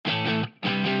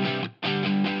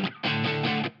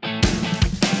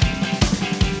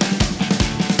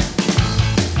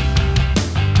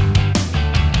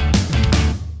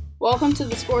Welcome to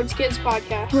the Sports Kids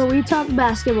Podcast, where we talk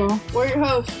basketball. We're your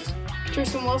hosts,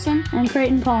 Tristan Wilson and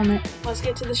Creighton Polnick. Let's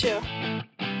get to the show.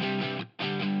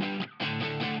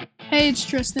 Hey, it's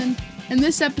Tristan. In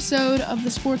this episode of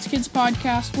the Sports Kids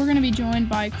Podcast, we're going to be joined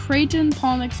by Creighton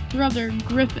Polnick's brother,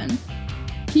 Griffin.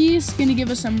 He's going to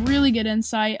give us some really good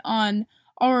insight on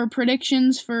our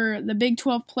predictions for the Big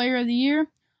 12 Player of the Year,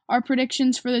 our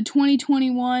predictions for the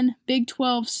 2021 Big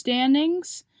 12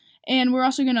 standings, and we're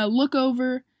also going to look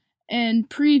over and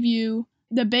preview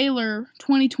the Baylor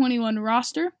 2021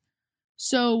 roster.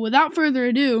 So without further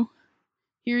ado,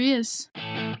 here he is.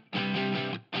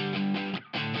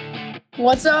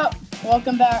 What's up?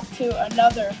 Welcome back to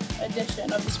another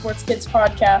edition of the Sports Kids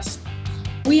Podcast.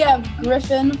 We have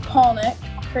Griffin Polnick,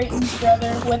 Creighton's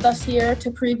brother, with us here to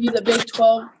preview the Big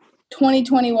 12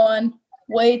 2021.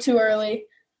 Way too early.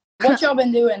 What y'all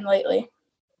been doing lately?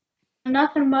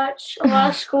 Nothing much. A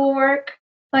lot of schoolwork,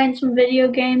 playing some video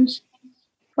games,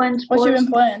 playing sports. What you been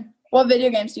playing? What video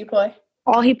games do you play?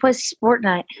 All he plays is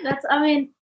Fortnite. It's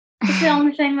the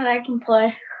only thing that I can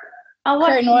play. I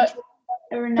watch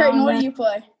Creighton, what do you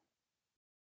play?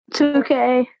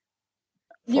 2K.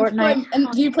 Do you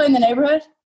Fortnite. Do you play in the neighborhood?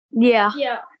 Yeah.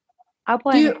 I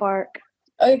play in the park.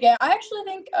 Okay, I actually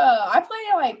think I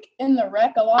play in the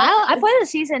rec a lot. I play the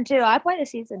season too,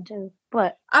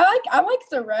 but I like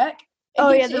the rec.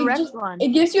 The rec's fun. It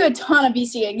gives you a ton of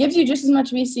VC. It gives you just as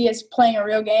much VC as playing a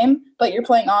real game, but you're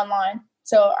playing online.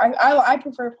 So I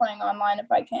prefer playing online if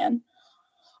I can.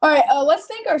 All right, let's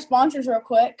thank our sponsors real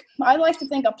quick. I'd like to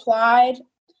thank Applied.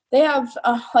 They have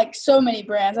so many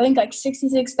brands. I think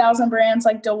 66,000 brands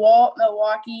like DeWalt,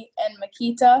 Milwaukee, and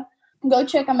Makita. Go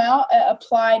check them out at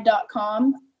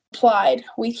applied.com. Applied,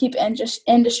 we keep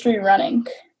industry running.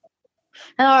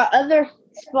 And our other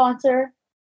sponsor,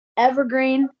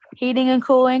 Evergreen Heating and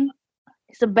Cooling.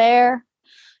 It's a bear.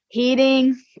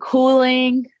 Heating,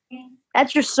 cooling.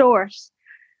 That's your source.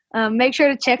 Make sure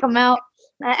to check them out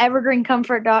at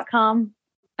evergreencomfort.com.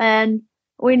 And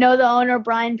we know the owner,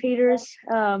 Brian Peters.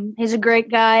 He's a great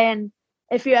guy. And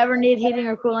if you ever need heating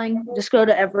or cooling, just go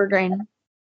to Evergreen.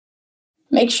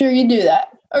 Make sure you do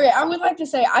that. Okay, I would like to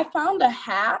say I found a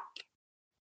hard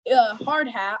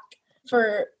hack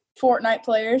for Fortnite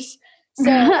players.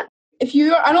 So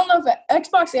I don't know if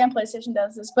Xbox and PlayStation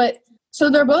does this, but so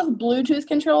they're both Bluetooth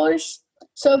controllers.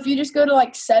 So if you just go to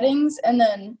settings and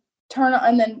then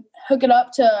hook it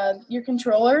up to your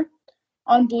controller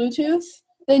on Bluetooth,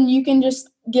 then you can just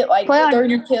get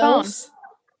 30 kills.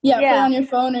 Yeah, play on your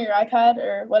phone or your iPad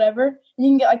or whatever.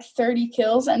 You can get 30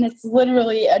 kills, and it's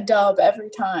literally a dub every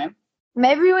time.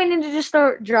 Maybe we need to just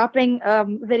start dropping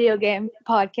video game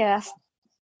podcasts.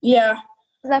 Yeah.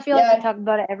 Because I feel like we talk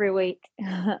about it every week.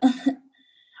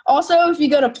 Also, if you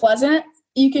go to Pleasant,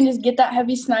 you can just get that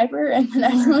heavy sniper, and then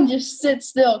everyone just sits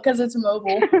still because it's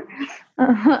mobile.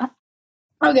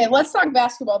 Okay, let's talk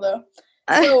basketball, though.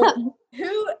 So,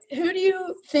 who do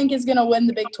you think is going to win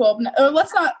the Big 12? Or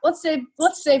let's save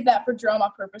that for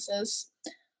drama purposes.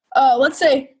 Let's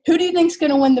say, who do you think is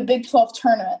going to win the Big 12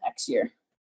 tournament next year?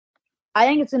 I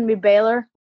think it's going to be Baylor.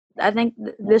 I think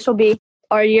this will be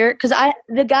our year because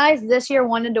the guys this year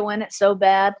wanted to win it so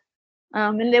bad,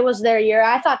 and it was their year.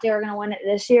 I thought they were going to win it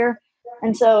this year,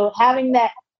 and so having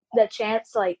that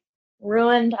chance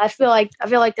ruined. I feel like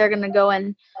they're going to go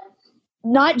in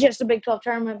not just the Big 12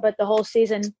 tournament, but the whole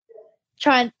season,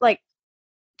 trying to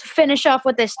finish off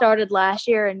what they started last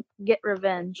year and get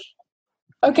revenge.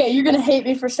 Okay, you're going to hate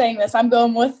me for saying this. I'm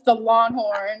going with the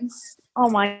Longhorns. Oh,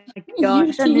 my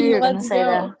gosh. I knew you were going to say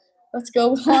that. Let's go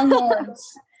with Longhorns.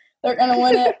 They're going to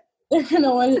win it. They're going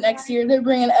to win it next year. They're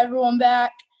bringing everyone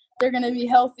back. They're going to be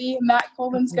healthy. Matt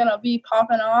Colvin's going to be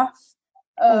popping off.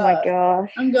 Oh, my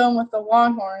gosh. I'm going with the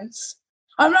Longhorns.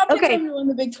 I'm not picking them to win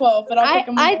the Big 12, but I'll pick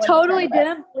them to win the totally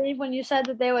didn't believe when you said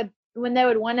that they would win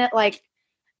it,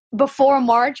 before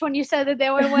March when you said that they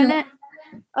would win it.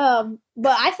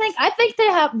 But I think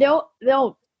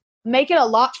they'll make it a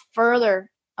lot further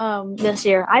this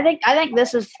year. I think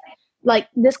this is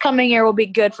this coming year will be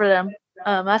good for them.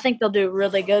 I think they'll do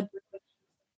really good.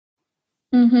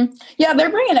 Mhm. Yeah, they're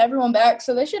bringing everyone back,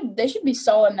 so they should be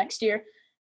solid next year.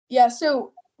 Yeah,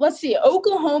 so let's see.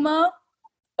 Oklahoma,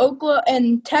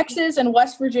 and Texas and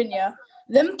West Virginia.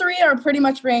 Them three are pretty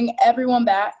much bringing everyone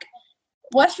back.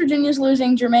 West Virginia's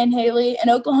losing Jermaine Haley, and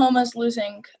Oklahoma's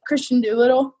losing Christian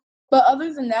Doolittle. But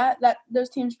other than that those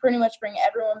teams pretty much bring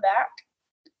everyone back.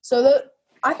 So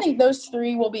I think those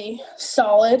three will be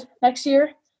solid next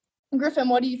year. Griffin,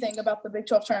 what do you think about the Big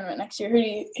 12 tournament next year? Who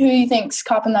do you think's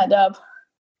copping that dub?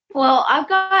 Well, I've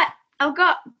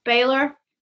got Baylor.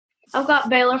 I've got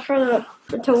Baylor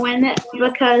to win it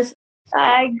because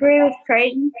I agree with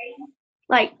Creighton.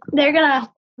 Like they're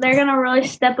gonna really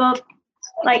step up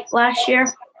like last year,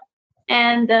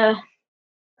 and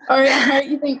All right.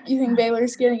 You think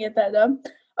Baylor's gonna get that done?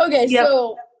 Okay, Yep.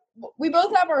 So we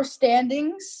both have our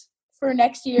standings for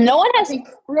next year. No one I has think,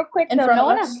 real quick in though. front No of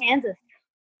one us. has Kansas.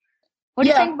 What do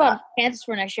you think about Kansas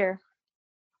for next year?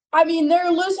 I mean,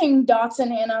 they're losing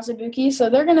Dotson and Azubuike, so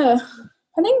they're gonna.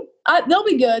 I think they'll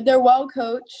be good. They're well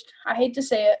coached. I hate to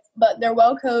say it, but they're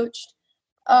well coached,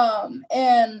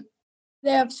 and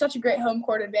they have such a great home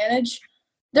court advantage.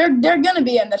 They're gonna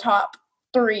be in the top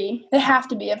 3. They have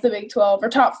to be of the Big 12 or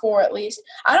top 4 at least.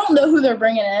 I don't know who they're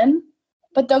bringing in,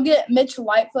 but they'll get Mitch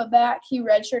Lightfoot back. He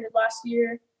redshirted last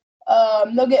year.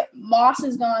 They'll get Moss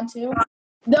is gone too.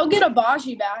 They'll get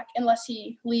Abaji back unless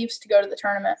he leaves to go to the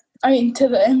tournament. To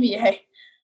the NBA.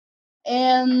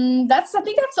 And I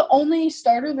think that's the only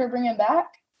starter they're bringing back.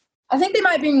 I think they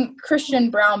might bring Christian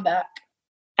Brown back.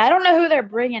 I don't know who they're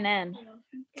bringing in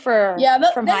from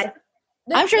high.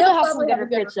 I'm sure they'll have some good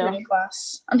recruits though.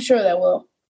 Class. I'm sure they will.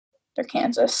 They're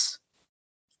Kansas.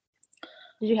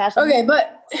 Did you have something? Okay,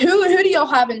 but who do y'all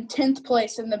have in 10th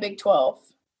place in the Big 12?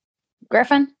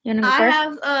 Griffin, you know I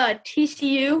have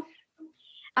TCU.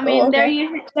 I mean,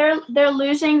 they're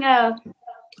losing a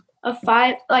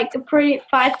pretty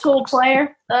 5-tool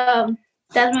player,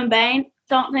 Desmond Bain.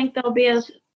 Don't think they'll be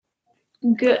as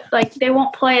good. Like they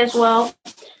won't play as well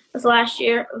as last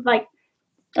year.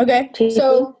 Okay,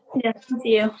 so yeah,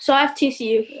 TCU. So I have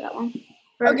TCU for that one.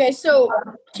 Okay, so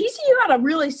TCU had a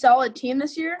really solid team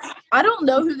this year. I don't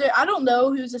know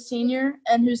who's a senior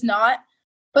and who's not.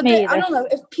 But I don't know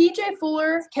if PJ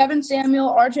Fuller, Kevin Samuel,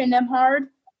 RJ Nemhard,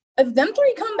 if them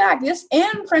 3 come back,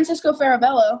 and Francisco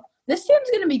Farabello, this team's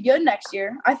going to be good next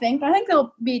year. I think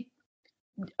they'll be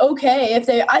okay if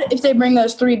they bring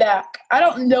those 3 back. I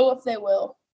don't know if they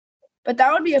will, but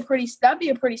that'd be a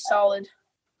pretty solid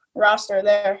roster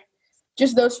there.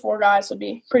 Just those 4 guys would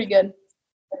be pretty good.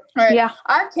 All right. Yeah.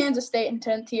 I have Kansas State in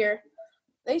 10th here.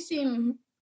 They seem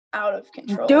out of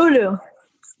control. Doo-doo.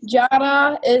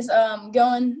 Jada is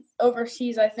going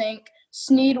overseas, I think.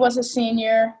 Sneed was a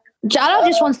senior. Jada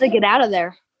just wants to get out of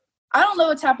there. I don't know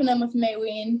what's happening with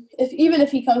Mayween. Even if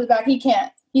he comes back, he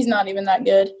can't. He's not even that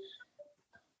good.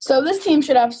 So this team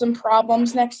should have some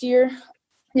problems next year.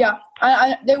 Yeah,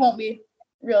 they won't be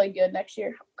really good next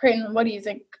year. Creighton, what do you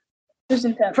think? Who's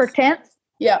in 10th? For 10th?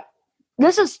 Yeah.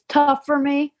 This is tough for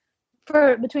me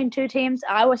between 2 teams,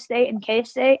 Iowa State and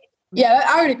K-State. Yeah,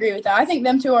 I would agree with that. I think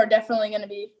them 2 are definitely going to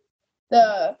be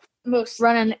the most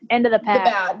running into the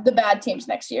pack. The bad teams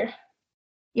next year.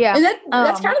 Yeah. And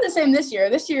that's kind of the same this year.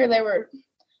 This year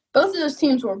both of those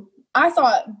teams were, I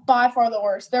thought, by far the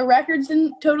worst. Their records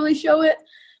didn't totally show it,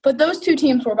 but those 2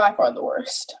 teams were by far the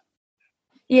worst.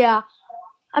 Yeah.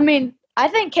 I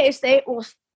think K-State will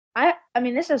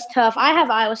this is tough. I have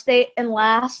Iowa State in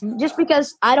last just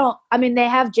because they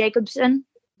have Jacobson.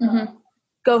 Mm-hmm.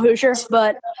 Go Hoosiers,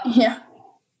 but yeah,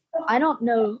 I don't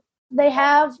know. They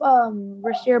have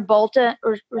Rasheer Bolton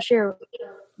or Rasheer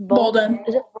Bolden.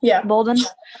 Is it? Yeah, Bolden.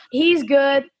 He's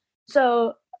good.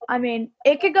 So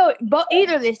it could go. But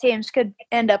either of these teams could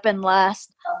end up in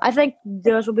last. I think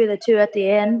those will be the 2 at the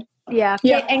end. Yeah.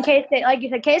 And K-State, like you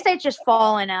said, K-State's just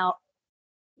falling out.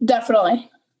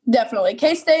 Definitely.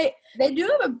 K-State, they do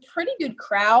have a pretty good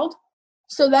crowd,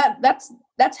 so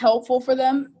that's helpful for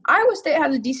them. Iowa State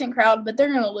has a decent crowd, but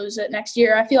they're going to lose it next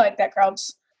year. I feel like that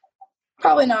crowd's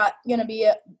probably not going to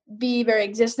be very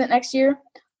existent next year.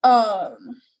 But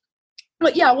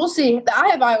yeah, we'll see. I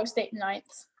have Iowa State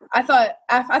 9th. I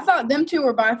thought them 2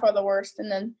 were by far the worst,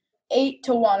 and then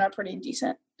 8-1 are pretty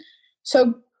decent.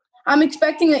 So I'm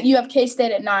expecting that you have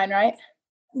K-State at 9, right?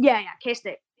 Yeah,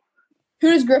 K-State.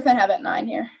 Who does Griffin have at 9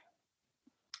 here?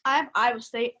 I have Iowa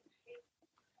State.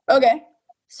 Okay.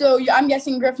 So I'm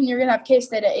guessing, Griffin, you're going to have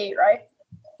K-State at 8, right?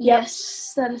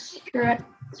 Yes, that is correct.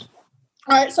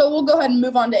 All right, so we'll go ahead and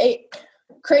move on to 8.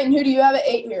 Creighton, who do you have at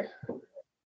 8 here?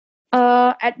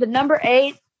 At the number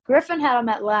 8, Griffin had them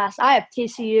at last. I have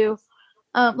TCU.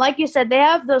 Like you said, they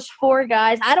have those 4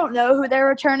 guys. I don't know who they're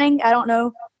returning. I don't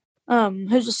know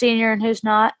who's a senior and who's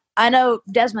not. I know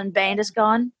Desmond Bain is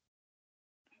gone.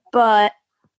 But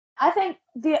I think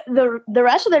the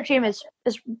rest of their team is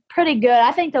pretty good.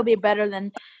 I think they'll be better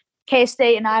than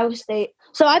K-State and Iowa State.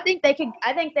 So I think they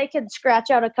could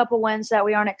scratch out a couple wins that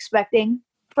we aren't expecting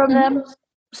from them.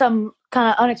 Some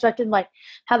kind of unexpected, like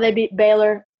how they beat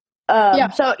Baylor.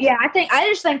 So yeah, I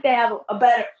just think they have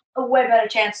a way better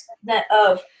chance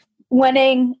of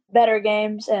winning better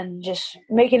games and just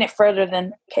making it further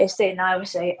than K-State and Iowa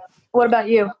State. What about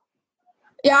you?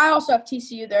 Yeah, I also have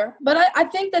TCU there. But I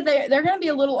think that they're going to be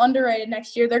a little underrated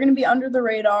next year. They're going to be under the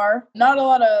radar. Not a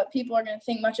lot of people are going to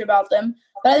think much about them.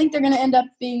 But I think they're going to end up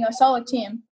being a solid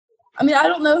team. I mean, I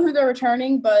don't know who they're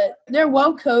returning, but they're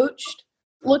well coached.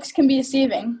 Looks can be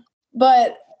deceiving.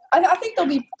 But I think they'll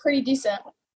be pretty decent.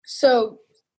 So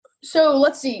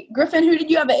let's see. Griffin, who did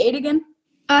you have at 8 again?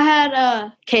 I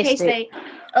had K-State.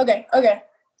 Okay.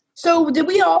 So did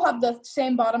we all have the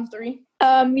same bottom 3?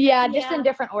 Yeah, just Yeah. in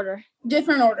different order.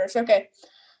 Different orders, okay.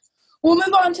 We'll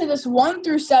move on to this 1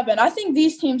 through 7. I think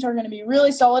these teams are going to be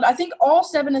really solid. I think all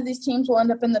 7 of these teams will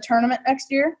end up in the tournament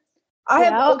next year. I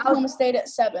have Oklahoma State at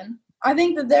 7. I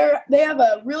think that they have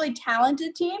a really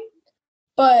talented team,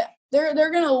 but they're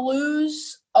going to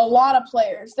lose a lot of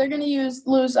players. They're going to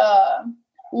lose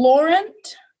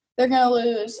Laurent. They're going to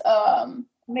lose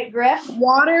McGriff.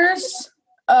 Waters.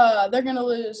 They're going to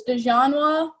lose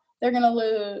DeJounte. They're going to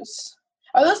lose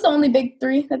 – are those the only big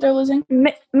 3 that they're losing?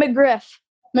 McGriff,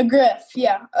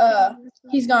 yeah.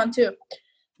 He's gone too.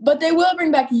 But they will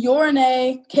bring back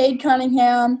Yorane, Cade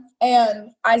Cunningham, and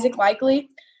Isaac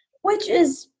Likely, which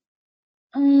is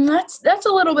that's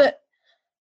a little bit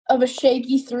of a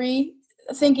shaky 3,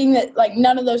 thinking that, like,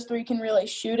 none of those 3 can really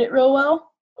shoot it real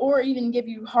well or even give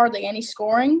you hardly any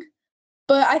scoring.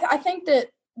 But I think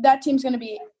that team's going to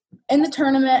be in the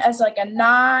tournament as, like, a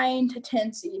 9 to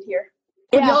 10 seed here.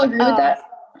 Would y'all agree with that?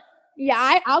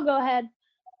 Yeah, I'll go ahead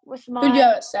with mine. Who do you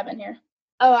have at 7 here?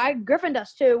 Oh, Griffin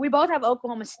does too. We both have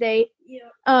Oklahoma State.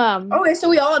 Yeah. Okay, so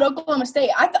we all had Oklahoma State.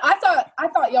 I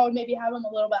thought y'all would maybe have them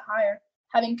a little bit higher,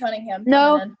 having Cunningham.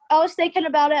 No, I was thinking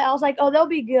about it. I was like, oh, they'll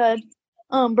be good.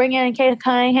 Bringing in Cade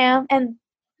Cunningham, and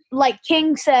like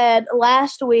King said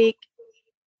last week,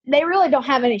 they really don't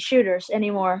have any shooters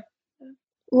anymore.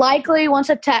 Likely wants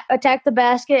to attack the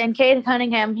basket, and Cade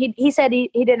Cunningham, he said he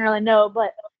didn't really know,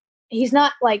 but he's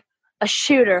not like a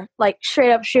shooter, like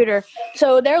straight up shooter.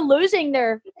 So they're losing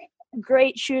their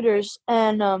great shooters,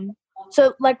 and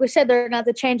so like we said, they're going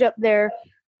to change up their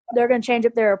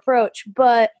approach.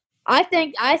 But I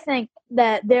think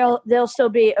that they'll still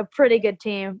be a pretty good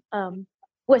team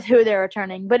with who they're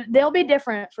returning, but they'll be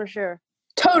different for sure.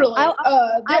 Totally.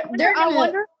 I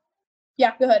wonder.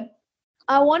 Yeah, go ahead.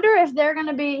 I wonder if they're going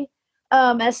to be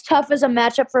as tough as a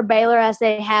matchup for Baylor as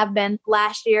they have been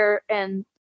last year, and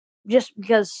just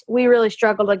because we really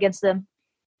struggled against them.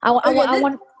 I want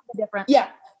to be different. Yeah,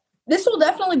 this will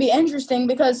definitely be interesting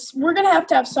because we're going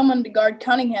to have someone to guard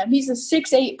Cunningham. He's a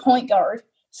 6'8" point guard.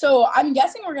 So I'm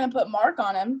guessing we're going to put Mark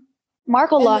on him.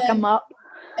 Mark will lock him up.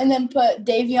 And then put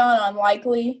Davion on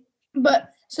Likely. But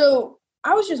so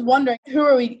I was just wondering, who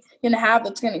are we going to have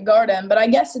that's going to guard him? But I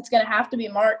guess it's going to have to be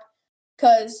Mark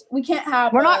because we can't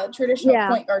have a traditional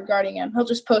point guard guarding him. He'll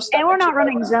just post up. And we're not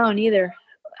running zone either.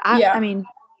 I mean,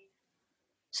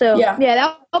 so yeah,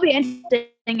 that'll be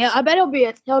interesting. I bet it'll be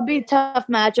a tough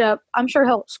matchup. I'm sure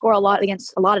he'll score a lot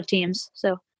against a lot of teams.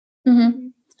 So. Mm-hmm.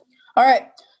 All right.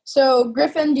 So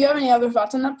Griffin, do you have any other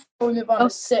thoughts on that before we move on to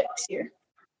 6 here?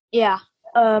 Yeah.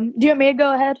 Do you want me to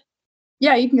go ahead?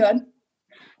 Yeah, you can go ahead.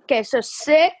 Okay, so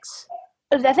 6.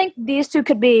 I think these two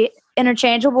could be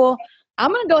interchangeable.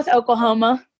 I'm going to go with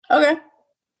Oklahoma. Okay.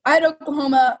 I had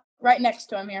Oklahoma right next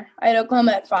to him here. I had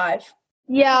Oklahoma at 5.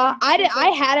 Yeah,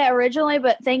 I had it originally,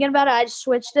 but thinking about it, I just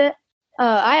switched it.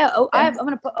 I'm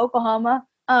going to put Oklahoma.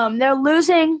 They're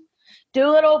losing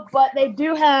Doolittle, but they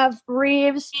do have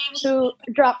Reeves, who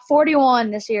dropped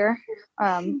 41 this year.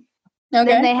 Then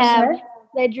they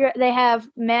have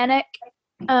Manic,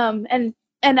 and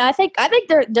I think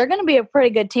they're going to be a pretty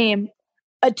good team,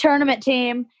 a tournament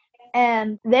team,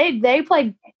 and they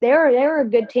were a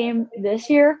good team this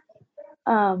year.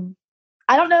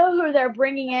 I don't know who they're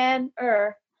bringing in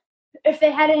or if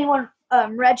they had anyone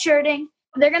redshirting.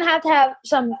 They're going to have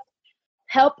some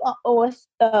help with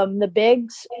the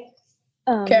bigs.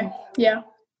 Okay. Yeah.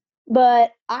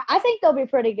 But I think they'll be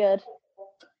pretty good.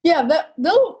 Yeah,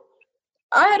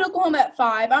 I had Oklahoma at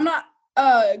 5. I'm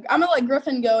gonna let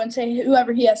Griffin go and say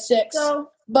whoever he has 6.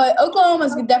 But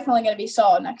Oklahoma's definitely gonna be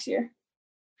solid next year.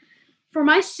 For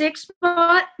my 6th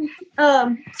spot,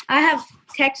 I have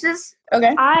Texas.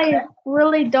 Okay. I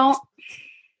really don't.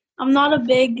 I'm not a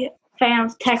big fan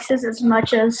of Texas as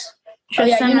much as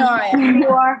Tristan. Yeah, you know I am. You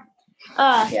are.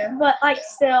 Yeah. But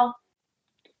still,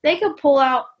 they could pull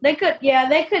out. They could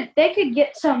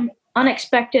get some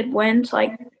unexpected wins.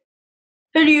 Like,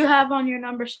 who do you have on your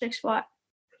number 6 spot?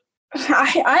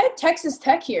 I have Texas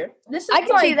Tech here. This is I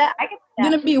can see that.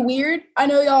 Gonna be weird. I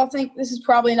know y'all think this is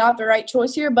probably not the right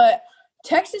choice here, but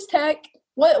Texas Tech.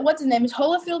 What's his name? Is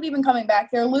Holyfield even coming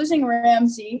back? They're losing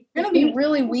Ramsey. They're gonna be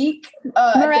really weak.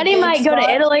 Moretti might go to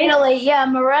Italy. Yeah,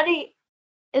 Moretti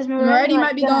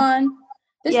might be gone.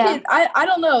 This team, I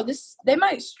don't know. They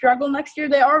might struggle next year.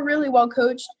 They are really well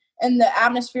coached, and the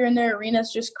atmosphere in their arena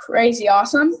is just crazy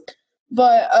awesome.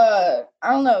 But I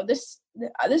don't know. This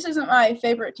isn't my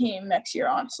favorite team next year,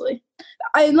 honestly.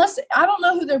 I don't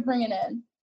know who they're bringing in.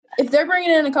 If they're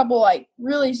bringing in a couple like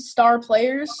really star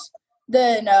players,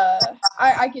 then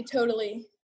I could totally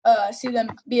see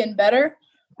them being better.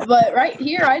 But right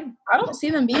here, I don't see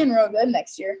them being real good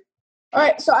next year. All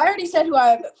right, so I already said who I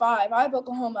have at 5. I have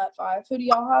Oklahoma at 5. Who do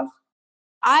y'all have?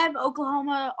 I have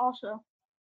Oklahoma also.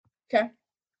 Okay.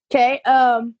 Okay.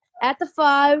 At the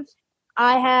 5,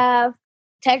 I have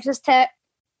Texas Tech.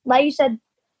 Like you said,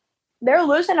 they're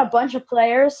losing a bunch of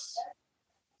players,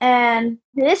 and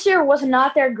this year was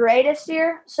not their greatest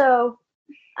year. So,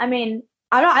 I mean,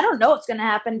 I don't know what's going to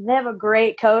happen. They have a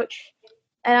great coach,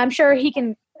 and I'm sure he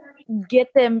can get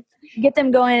them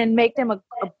going and make them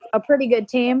a pretty good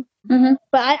team. Mm-hmm.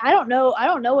 But I don't know. I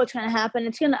don't know what's going to happen.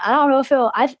 I don't know if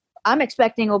I'm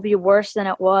expecting it'll be worse than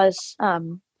it was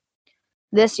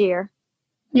this year.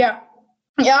 Yeah,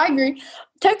 I agree.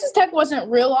 Texas Tech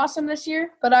wasn't real awesome this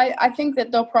year, but I think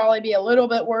that they'll probably be a little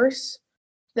bit worse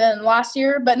than last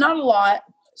year, but not a lot.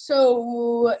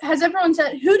 So has everyone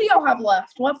said, who do y'all have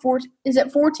left? Is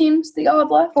it 4 teams that y'all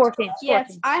have left? 4 teams. Yes, 4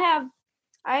 teams. I have.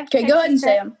 Okay, go ahead and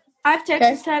say them. I have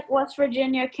Texas Tech, West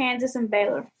Virginia, Kansas, and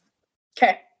Baylor.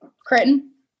 Okay, Creighton.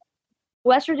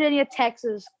 West Virginia,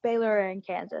 Texas, Baylor, and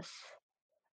Kansas.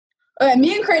 Okay,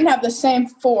 me and Creighton have the same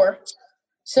 4.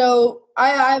 So I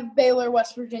have Baylor,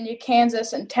 West Virginia,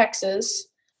 Kansas, and Texas.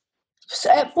 So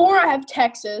at 4, I have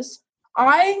Texas.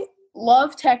 I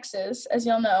love Texas, as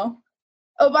y'all know.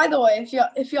 Oh, by the way,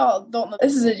 if y'all don't know,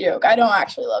 this is a joke. I don't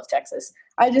actually love Texas.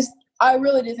 I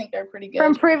really do think they're pretty good.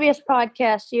 From previous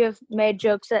podcasts, you have made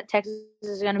jokes that Texas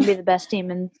is going to be the best team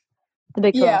in the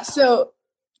Big 12. Yeah, so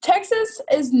Texas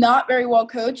is not very well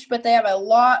coached, but they have a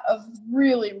lot of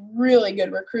really, really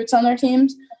good recruits on their team.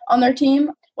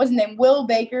 What's his name? Will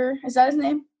Baker. Is that his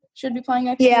name? Should be playing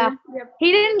next year. Yeah.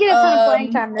 He didn't get a ton of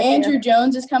playing time this Andrew year.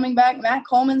 Jones is coming back. Matt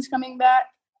Coleman's coming back.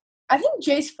 I think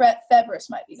Jace Febris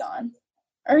might be gone.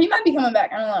 Or he might be coming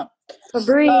back. I don't know.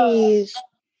 Febreze.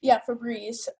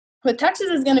 Febreze. But Texas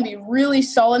is going to be really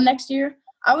solid next year.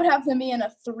 I would have them be in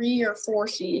a 3 or 4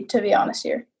 seed, to be honest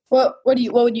here. What would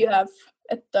you have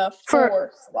at the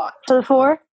 4 slot? For the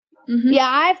 4? Mm-hmm. Yeah,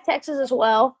 I have Texas as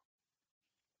well.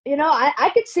 You know,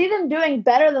 I could see them doing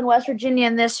better than West Virginia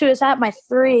in this, who is at my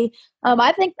 3.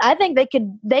 I think they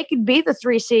could be the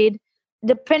 3 seed,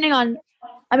 depending on.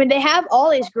 I mean, they have all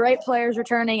these great players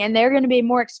returning, and they're going to be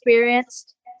more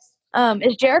experienced.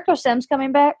 Is Jericho Sims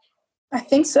coming back? I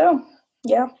think so.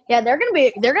 Yeah. Yeah, they're gonna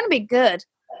be good.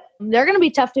 They're gonna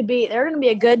be tough to beat. They're gonna be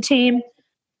a good team.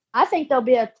 I think they'll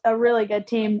be a really good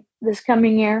team this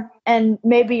coming year, and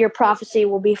maybe your prophecy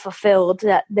will be fulfilled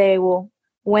that they will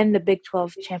win the Big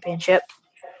 12 championship.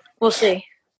 We'll see.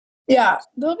 Yeah,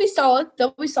 they'll be solid.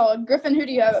 Griffin, who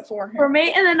do you have at 4? For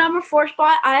me, in the number 4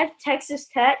 spot, I have Texas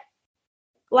Tech.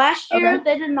 Last year, Okay.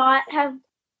 they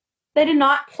did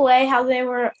not play how they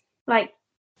were like.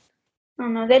 I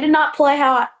don't know. They did not play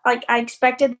how I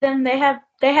expected them. They had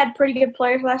pretty good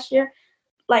players last year,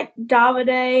 like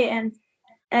Davide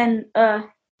and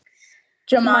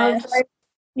Jemias.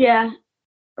 Yeah,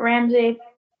 Ramsey.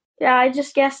 Yeah, I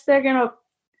just guess they're gonna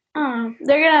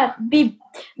be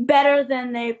better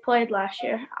than they played last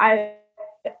year. I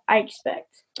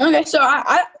expect. Okay, so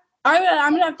I'm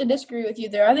gonna have to disagree with you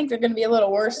there. I think they're gonna be a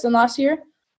little worse than last year.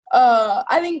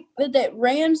 I think that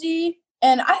Ramsey.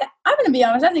 And I'm going to be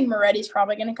honest, I think Moretti's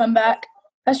probably going to come back.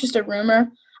 That's just a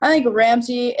rumor. I think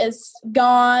Ramsey is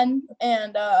gone,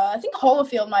 and I think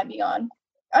Holofield might be gone.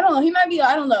 I don't know. He might be –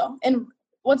 I don't know. And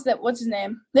what's his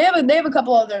name? They have a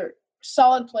couple other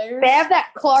solid players. They have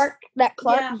that Clark, Yeah.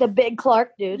 The big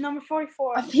Clark dude. Number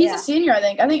 44. He's a senior, I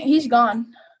think. I think he's gone.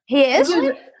 He is?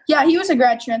 He was a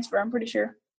grad transfer, I'm pretty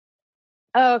sure.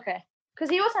 Oh, okay.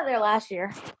 Because he wasn't there last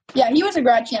year. Yeah, he was a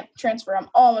grad transfer. I'm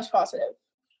almost positive.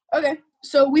 Okay.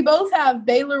 So we both have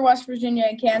Baylor, West Virginia,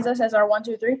 and Kansas as our 1,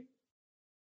 2, 3?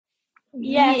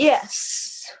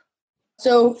 Yes.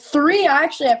 So 3, I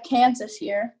actually have Kansas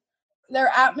here. Their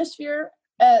atmosphere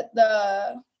at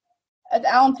the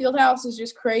Allen Fieldhouse is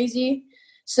just crazy.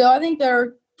 So I think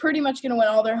they're pretty much going to win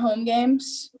all their home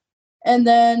games. And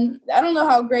then I don't know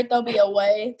how great they'll be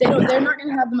away. They're not going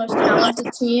to have the most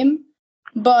talented team,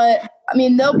 but I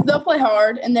mean they'll play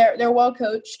hard and they're well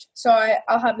coached. So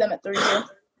I'll have them at 3 here.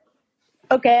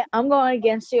 Okay, I'm going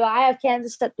against you. I have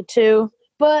Kansas at the 2.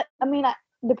 But, I mean,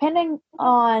 depending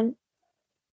on,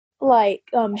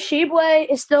 Sheboygan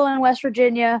is still in West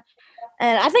Virginia.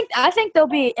 And I think they'll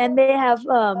be – and they have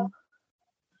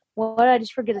what did I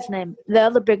just forget his name? The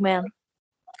other big man.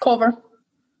 Culver.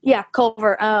 Yeah,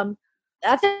 Culver.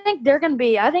 I think they're gonna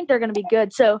be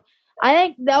good. So I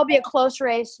think there'll be a close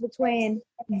race between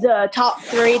the top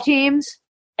 3 teams,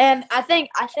 and I think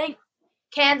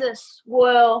Kansas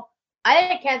will. I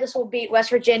think Kansas will beat West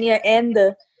Virginia in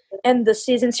the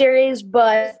season series,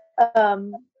 but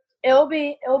it'll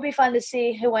be fun to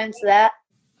see who wins that.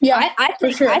 Yeah, I for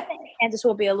think sure. I think Kansas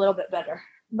will be a little bit better,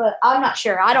 but I'm not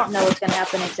sure. I don't know what's going to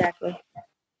happen exactly.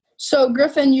 So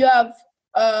Griffin, you have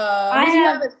who do you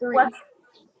have at 3?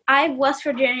 I have West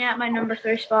Virginia at my number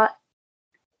 3 spot.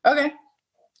 Okay.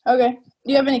 Do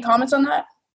you have any comments on that?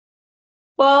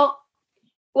 Well,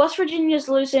 West Virginia's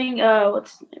losing.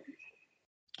 What's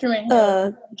his name?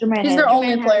 Jermaine. He's their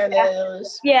only player they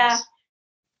lose. Yeah,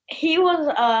 he was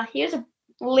a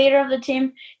leader of the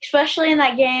team, especially in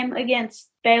that game against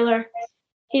Baylor.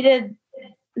 He did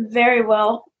very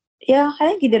well. Yeah, I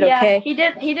think he did okay. He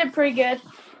did pretty good,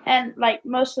 and like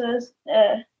most of those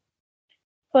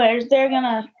players,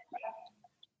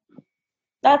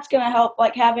 that's gonna help,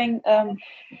 like having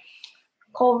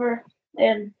Culver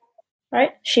and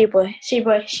right Sheboy.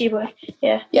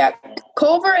 Yeah. Yeah,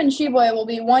 Culver and Sheboy will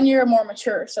be 1 year more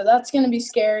mature, so that's gonna be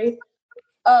scary.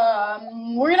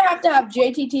 We're gonna have to have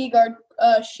JTT guard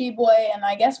Sheboy and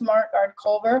I guess Mark guard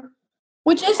Culver,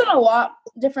 which isn't a lot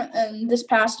different than this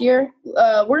past year.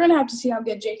 We're gonna have to see how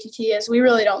good JTT is. We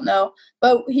really don't know,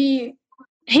 but he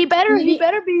better be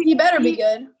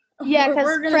good. Yeah,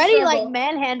 because Freddie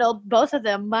manhandled both of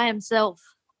them by himself.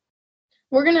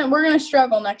 We're gonna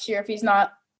struggle next year if he's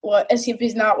not what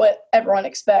everyone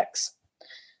expects.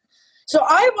 So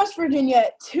I have West Virginia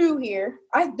at 2 here.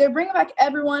 They're bringing back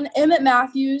everyone. Emmett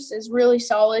Matthews is really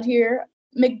solid here.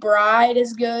 McBride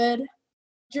is good.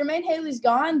 Jermaine Haley's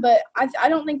gone, but I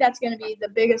don't think that's going to be the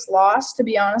biggest loss, to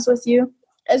be honest with you.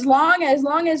 As long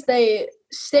as they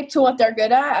stick to what they're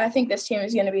good at, I think this team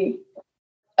is going to be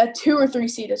a 2 or 3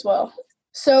 seed as well.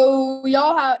 So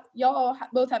y'all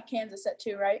both have Kansas at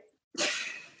 2, right?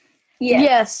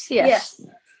 Yes.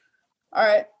 All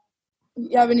right.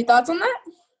 You have any thoughts on that?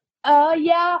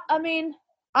 Yeah. I mean,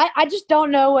 I just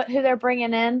don't know who they're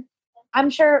bringing in. I'm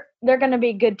sure they're going to be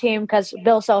a good team because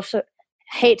Bill Self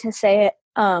hate to say it,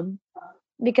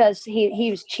 because he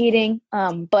was cheating,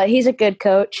 but he's a good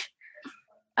coach.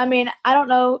 I mean, I don't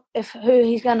know who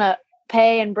he's going to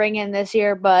pay and bring in this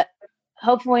year, but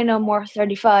hopefully no more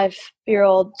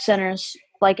 35-year-old centers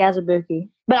like Azubuike.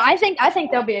 But I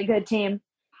think they'll be a good team.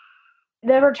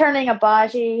 They're returning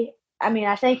Abaji. I mean,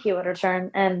 I think he would return,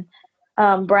 and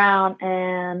Brown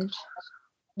and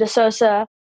DeSosa.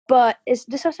 But is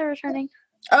DeSosa returning?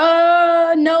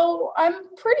 No,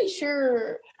 I'm pretty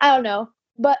sure. I don't know.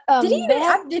 But I don't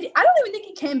even think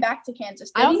he came back to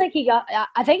Kansas. I think he got.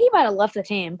 I think he might have left the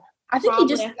team. I think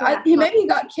he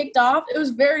got kicked off. It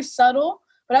was very subtle,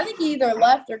 but I think he either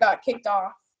left or got kicked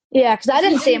off. Yeah, because I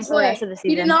didn't see him for the rest of the season.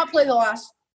 He did not play the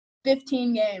last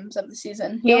 15 games of the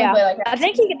season. I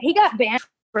think he got banned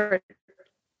for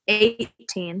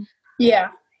 18. Yeah.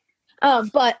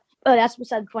 But that's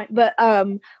beside the point. But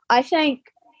I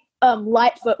think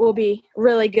Lightfoot will be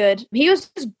really good. He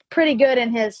was pretty good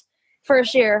in his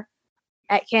first year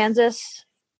at Kansas,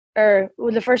 or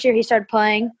the first year he started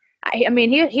playing. I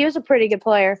mean, he was a pretty good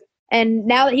player. And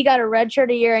now that he got a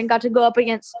redshirt a year and got to go up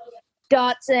against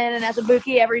Dotson and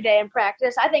Azubuike every day in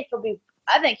practice, I think he'll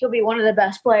be one of the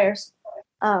best players.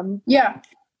 Yeah.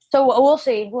 So we'll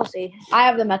see. I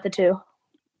have them at the 2.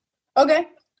 Okay.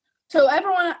 So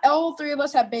all 3 of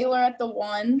us have Baylor at the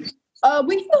 1.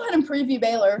 We can go ahead and preview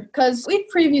Baylor because we've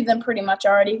previewed them pretty much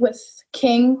already with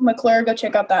King McClure. Go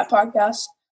check out that podcast.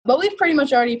 But we've pretty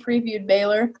much already previewed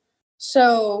Baylor.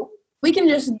 So we can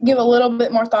just give a little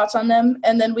bit more thoughts on them,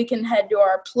 and then we can head to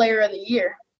our player of the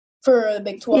year for the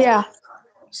Big 12. Yeah.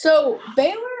 So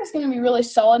Baylor is going to be really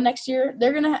solid next year.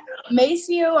 They're going to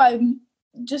Maceo, I'm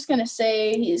just going to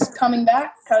say he's coming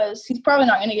back because he's probably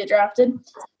not going to get drafted.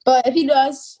 But if he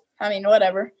does, I mean,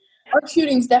 whatever. Our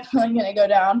shooting's definitely going to go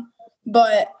down.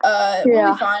 But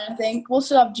we'll be fine, I think. We'll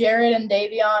still have Jared and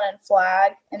Davion and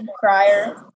Flagg and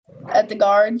Cryer at the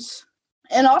guards.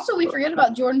 And also we forget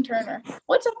about Jordan Turner.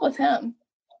 What's up with him?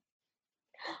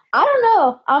 I don't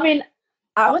know. I mean,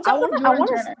 what's up with Jordan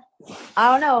Turner?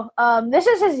 I don't know. This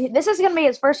is going to be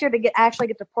his first year to actually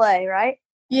get to play, right?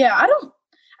 Yeah, I don't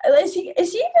 – is he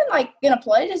even, going to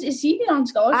play? Is he even on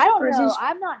scholarship? I don't know.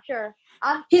 I'm not sure.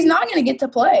 He's not going to get to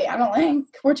play, I don't think.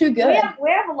 We're too good.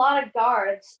 We have a lot of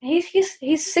guards. He's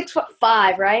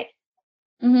 6'5", right?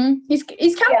 Mm-hmm. He's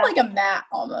kind of like a Matt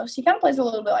almost. He kind of plays a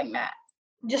little bit like Matt.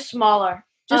 Just smaller.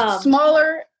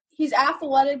 Smaller. He's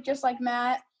athletic just like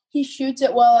Matt. He shoots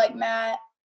it well like Matt.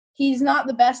 He's not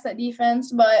the best at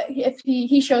defense, but if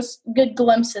he shows good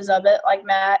glimpses of it, like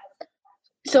Matt.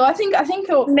 So I think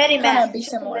he'll kind of be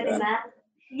similar to him.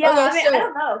 Yeah, Okay, I mean, I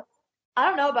don't know. I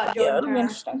don't know about Jordan that'll be Turner.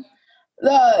 interesting.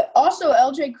 Also,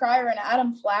 LJ Cryer and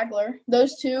Adam Flagler,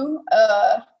 those two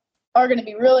are going to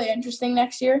be really interesting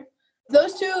next year. If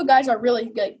those two guys are really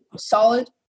good, solid,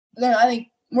 then I think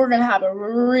we're going to have a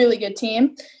really good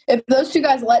team. If those two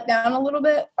guys let down a little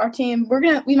bit, our team,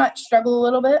 we might struggle a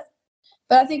little bit,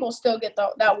 but I think we'll still get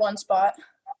that one spot.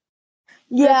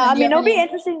 Yeah, Griffin, I mean, it'll be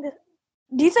interesting to.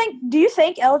 Do you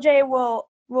think LJ will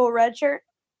redshirt?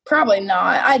 Probably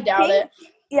not. I doubt it.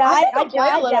 Yeah, I think he'll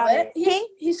play a little doubt bit. it.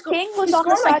 He's King was he's on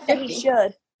the scoring side that he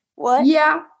should. What?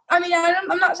 Yeah. I mean,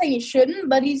 I'm not saying he shouldn't,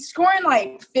 but he's scoring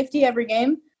like 50 every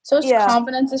game. So his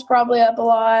confidence is probably up a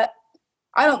lot.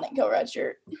 I don't think he'll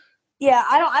redshirt. Yeah,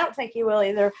 I don't think he will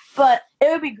either. But it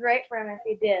would be great for him if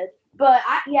he did. But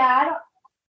I don't.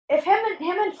 If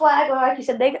him and Flagler, like you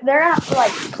said, they're gonna have to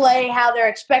like play how they're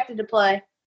expected to play.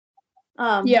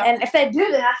 And if they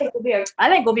do, then I think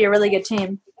we'll be a really good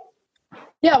team.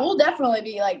 Yeah, we'll definitely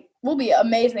be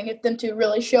amazing if them two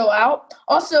really show out.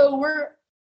 Also,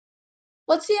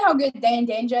 let's see how good Dan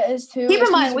Danja is too. Keep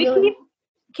in mind we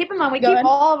keep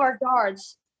all of our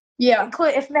guards. Yeah.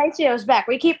 If Macio's back,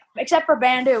 we keep, except for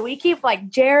Bandu, we keep like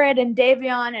Jared and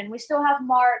Davion, and we still have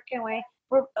Mark, and we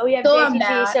have JTG.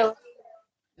 Matt. So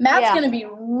Matt's going to be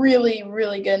really,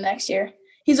 really good next year.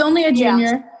 He's only a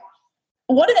junior.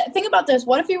 Yeah. Think about this.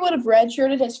 What if he would have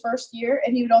redshirted his first year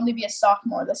and he would only be a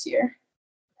sophomore this year?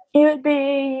 He would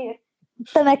be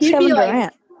the next Kevin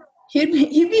Durant. He'd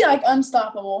be like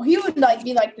unstoppable. He would like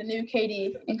be like the new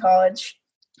KD in college.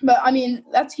 But I mean,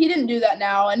 he didn't do that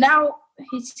now, and now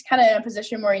he's kind of in a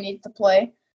position where he needs to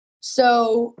play.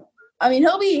 So I mean,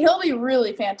 he'll be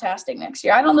really fantastic next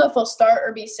year. I don't know if he'll start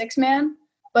or be six man,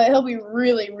 but he'll be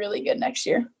really, really good next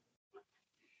year.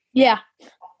 Yeah.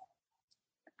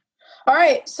 All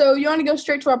right, so you want to go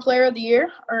straight to our player of the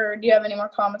year, or do you have any more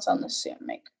comments on this, Sam?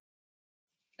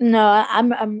 No,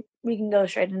 we can go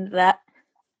straight into that.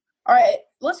 All right,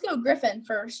 let's go Griffin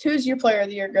first. Who's your player of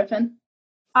the year, Griffin?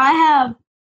 I have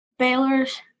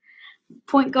Baylor's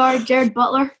point guard, Jared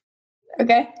Butler.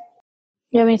 Okay.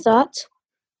 You have any thoughts?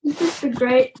 He's just a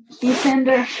great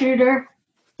defender, shooter.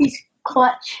 He's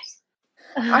clutch.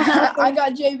 I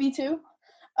got JB too.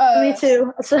 Me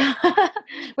too. So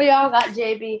we all got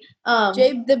JB.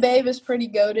 Jabe the Babe is pretty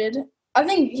goated. I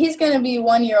think he's going to be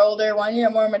 1 year older, 1 year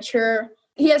more mature.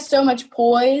 He has so much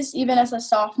poise, even as a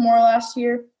sophomore last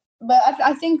year. But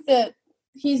I think that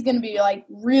he's going to be, like,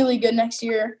 really good next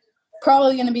year.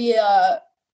 Probably going to be a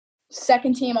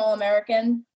second-team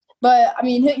All-American. But, I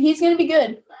mean, he's going to be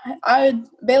good.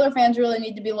 Baylor fans really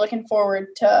need to be looking forward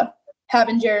to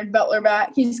having Jared Butler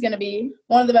back. He's going to be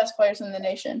one of the best players in the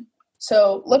nation.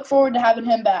 So look forward to having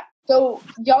him back. So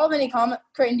y'all have any comment?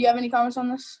 Creighton, do you have any comments on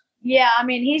this? Yeah, I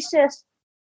mean, he's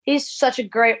such a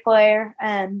great player.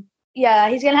 And, yeah,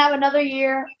 he's going to have another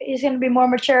year. He's going to be more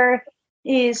mature.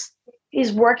 He's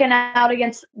working out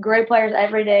against great players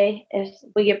every day if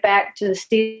we get back to the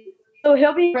season. So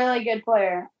he'll be a really good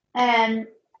player. And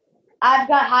I've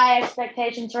got high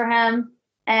expectations for him.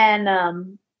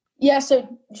 And yeah,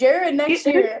 so Jared next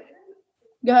year.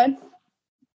 Go ahead.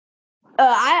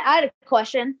 I had a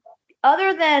question.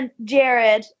 Other than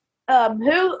Jared,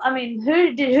 who are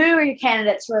your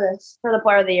candidates for the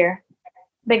player of the year?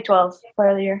 Big 12 player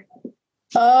of the year.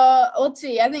 Let's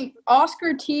see. I think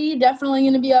Oscar T definitely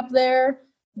going to be up there.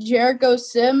 Jericho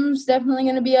Sims definitely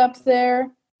going to be up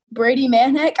there. Brady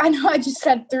Manick. I know I just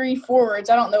said three forwards.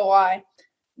 I don't know why.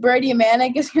 Brady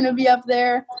Manick is going to be up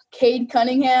there. Cade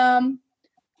Cunningham.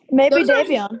 Maybe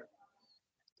Davion.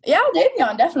 Yeah,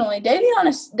 Davion, definitely.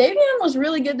 Davion was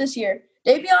really good this year.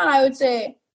 Davion, I would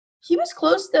say, he was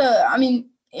close to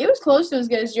as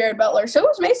good as Jared Butler. So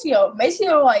was Maceo.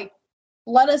 Maceo,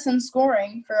 led us in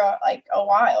scoring for, a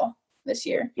while this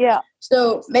year. Yeah.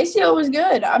 So Maceo was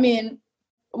good. I mean,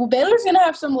 Baylor's going to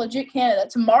have some legit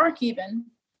candidates. Mark even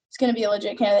is going to be a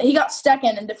legit candidate. He got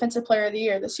second in Defensive Player of the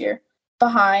Year this year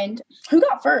behind – who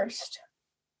got first?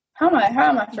 How am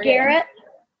I forgetting? Garrett?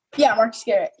 Yeah, Marcus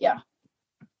Garrett, yeah.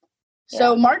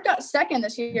 So Mark got second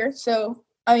this year. So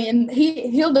I mean,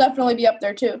 he'll definitely be up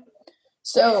there too.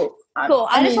 So cool.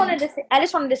 I just wanted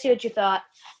to see what you thought.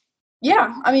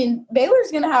 Yeah, I mean, Baylor's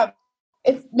gonna have,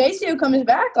 if Maceo comes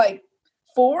back,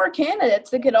 4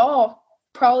 candidates that could all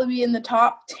probably be in the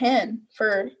top 10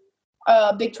 for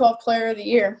Big 12 Player of the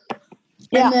Year.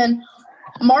 Yeah. And then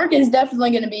Mark is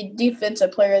definitely going to be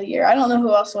Defensive Player of the Year. I don't know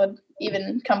who else would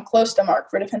even come close to Mark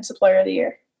for Defensive Player of the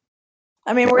Year.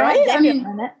 I mean, we're right.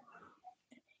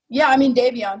 Yeah, I mean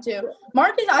Davion too.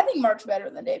 I think Mark's better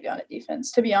than Davion at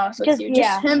defense, to be honest with you.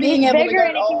 Just him being able to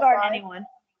guard all five. Anyone.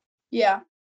 Yeah.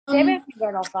 Davion can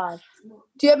guard all five.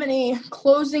 Do you have any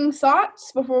closing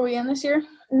thoughts before we end this year?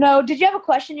 No. Did you have a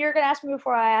question you were going to ask me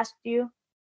before I asked you?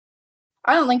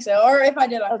 I don't think so. Or if I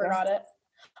did, I forgot it.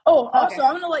 Oh, also,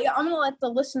 I'm gonna let the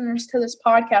listeners to this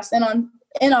podcast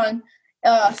in on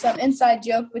some inside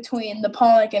joke between the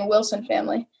Polnick and Wilson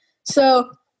family.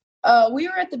 So, we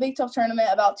were at the Big 12 tournament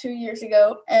about 2 years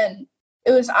ago, and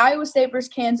it was Iowa State versus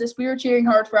Kansas. We were cheering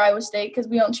hard for Iowa State because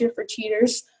we don't cheer for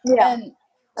cheaters. Yeah, and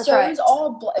so right.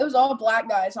 It was all black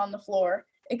guys on the floor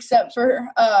except for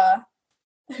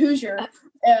Hoosier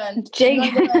and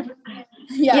Jake.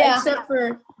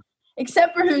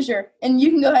 Except for Hoosier, and you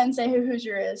can go ahead and say who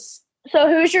Hoosier is. So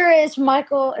Hoosier is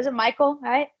Michael. Is it Michael?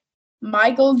 Right?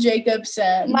 Michael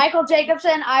Jacobson. Michael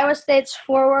Jacobson, Iowa State's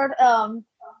forward.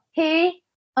 He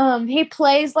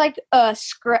plays like a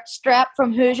Strap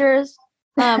from Hoosiers,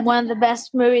 one of the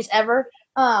best movies ever.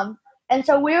 And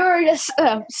so we were just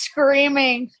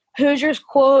screaming Hoosiers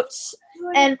quotes.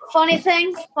 And funny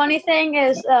thing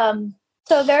is,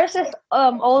 so there's this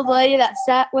old lady that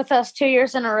sat with us 2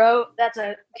 years in a row. That's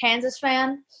a Kansas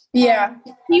fan. Yeah.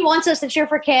 He wants us to cheer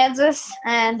for Kansas.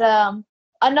 And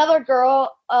another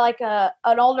girl,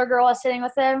 an older girl, was sitting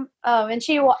with him. And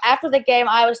she, after the game,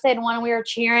 Iowa State won, and we were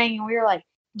cheering, and we were like,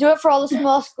 do it for all the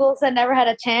small schools that never had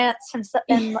a chance and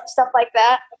stuff like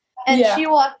that. And she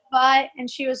walked by, and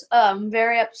she was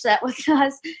very upset with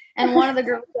us. And one of the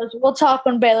girls goes, "We'll talk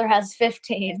when Baylor has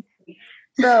 15."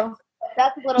 So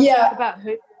that's a little joke about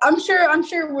who. I'm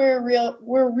sure we're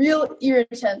real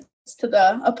irritants to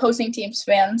the opposing team's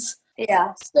fans.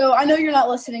 Yeah. So I know you're not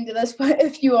listening to this, but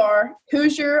if you are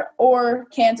Hoosier or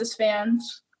Kansas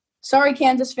fans, sorry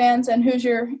Kansas fans and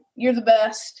Hoosier, you're the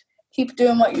best. Keep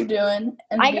doing what you're doing.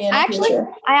 And I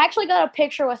actually got a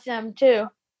picture with them too.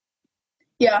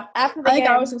 Yeah. After the game.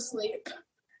 I was asleep.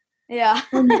 Yeah.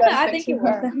 I think you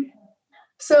were.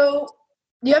 So,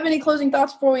 do you have any closing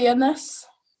thoughts before we end this?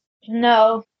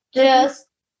 No. You have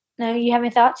any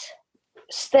thoughts?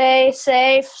 Stay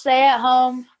safe, stay at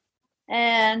home,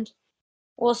 and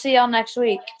we'll see y'all next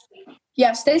week.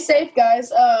 Yeah, stay safe,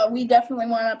 guys. We definitely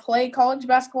want to play college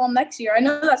basketball next year. I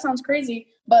know that sounds crazy,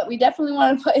 but we definitely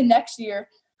want to play next year.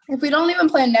 If we don't even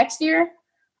play next year,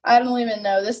 I don't even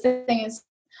know. This thing is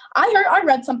 – I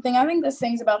read something. I think this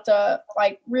thing's about to,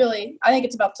 I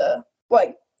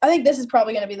think this is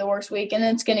probably going to be the worst week, and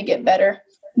then it's going to get better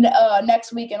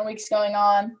next week and weeks going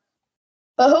on.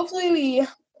 But hopefully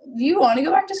do you want to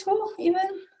go back to school even?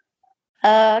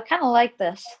 Kind of like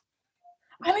this.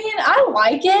 I mean, I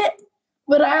like it,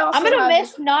 but I'm going to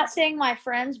miss not seeing my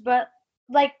friends, but,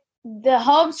 the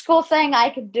homeschool thing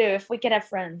I could do if we could have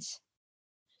friends.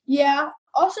 Yeah.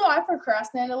 Also, I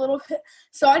procrastinated a little bit.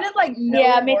 So I did,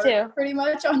 me too. Pretty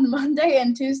much on Monday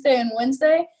and Tuesday and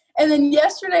Wednesday. And then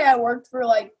yesterday I worked for,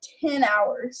 10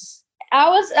 hours. I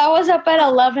was up at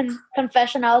 11,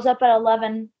 confession, I was up at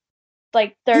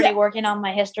 11:30 working on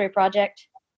my history project.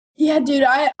 Yeah, dude,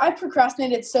 I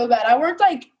procrastinated so bad. I worked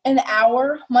an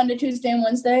hour Monday, Tuesday, and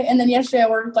Wednesday, and then yesterday I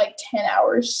worked 10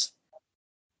 hours.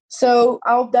 So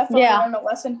I'll definitely learn a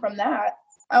lesson from that.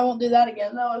 I won't do that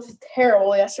again. That was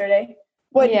terrible yesterday.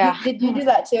 What, did you do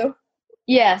that too?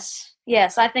 Yes,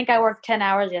 I think I worked 10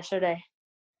 hours yesterday.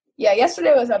 Yeah,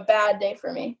 yesterday was a bad day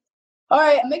for me. All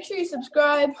right, make sure you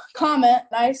subscribe, comment.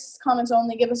 Nice comments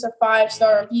only. Give us a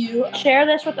 5-star review. Share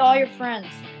this with all your friends.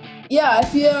 Yeah,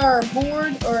 if you are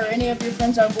bored or any of your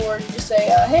friends are bored, just say,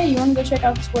 hey, you want to go check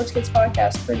out the Sports Kids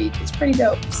podcast? It's pretty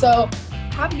dope. So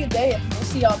have a good day, and we'll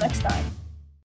see y'all next time.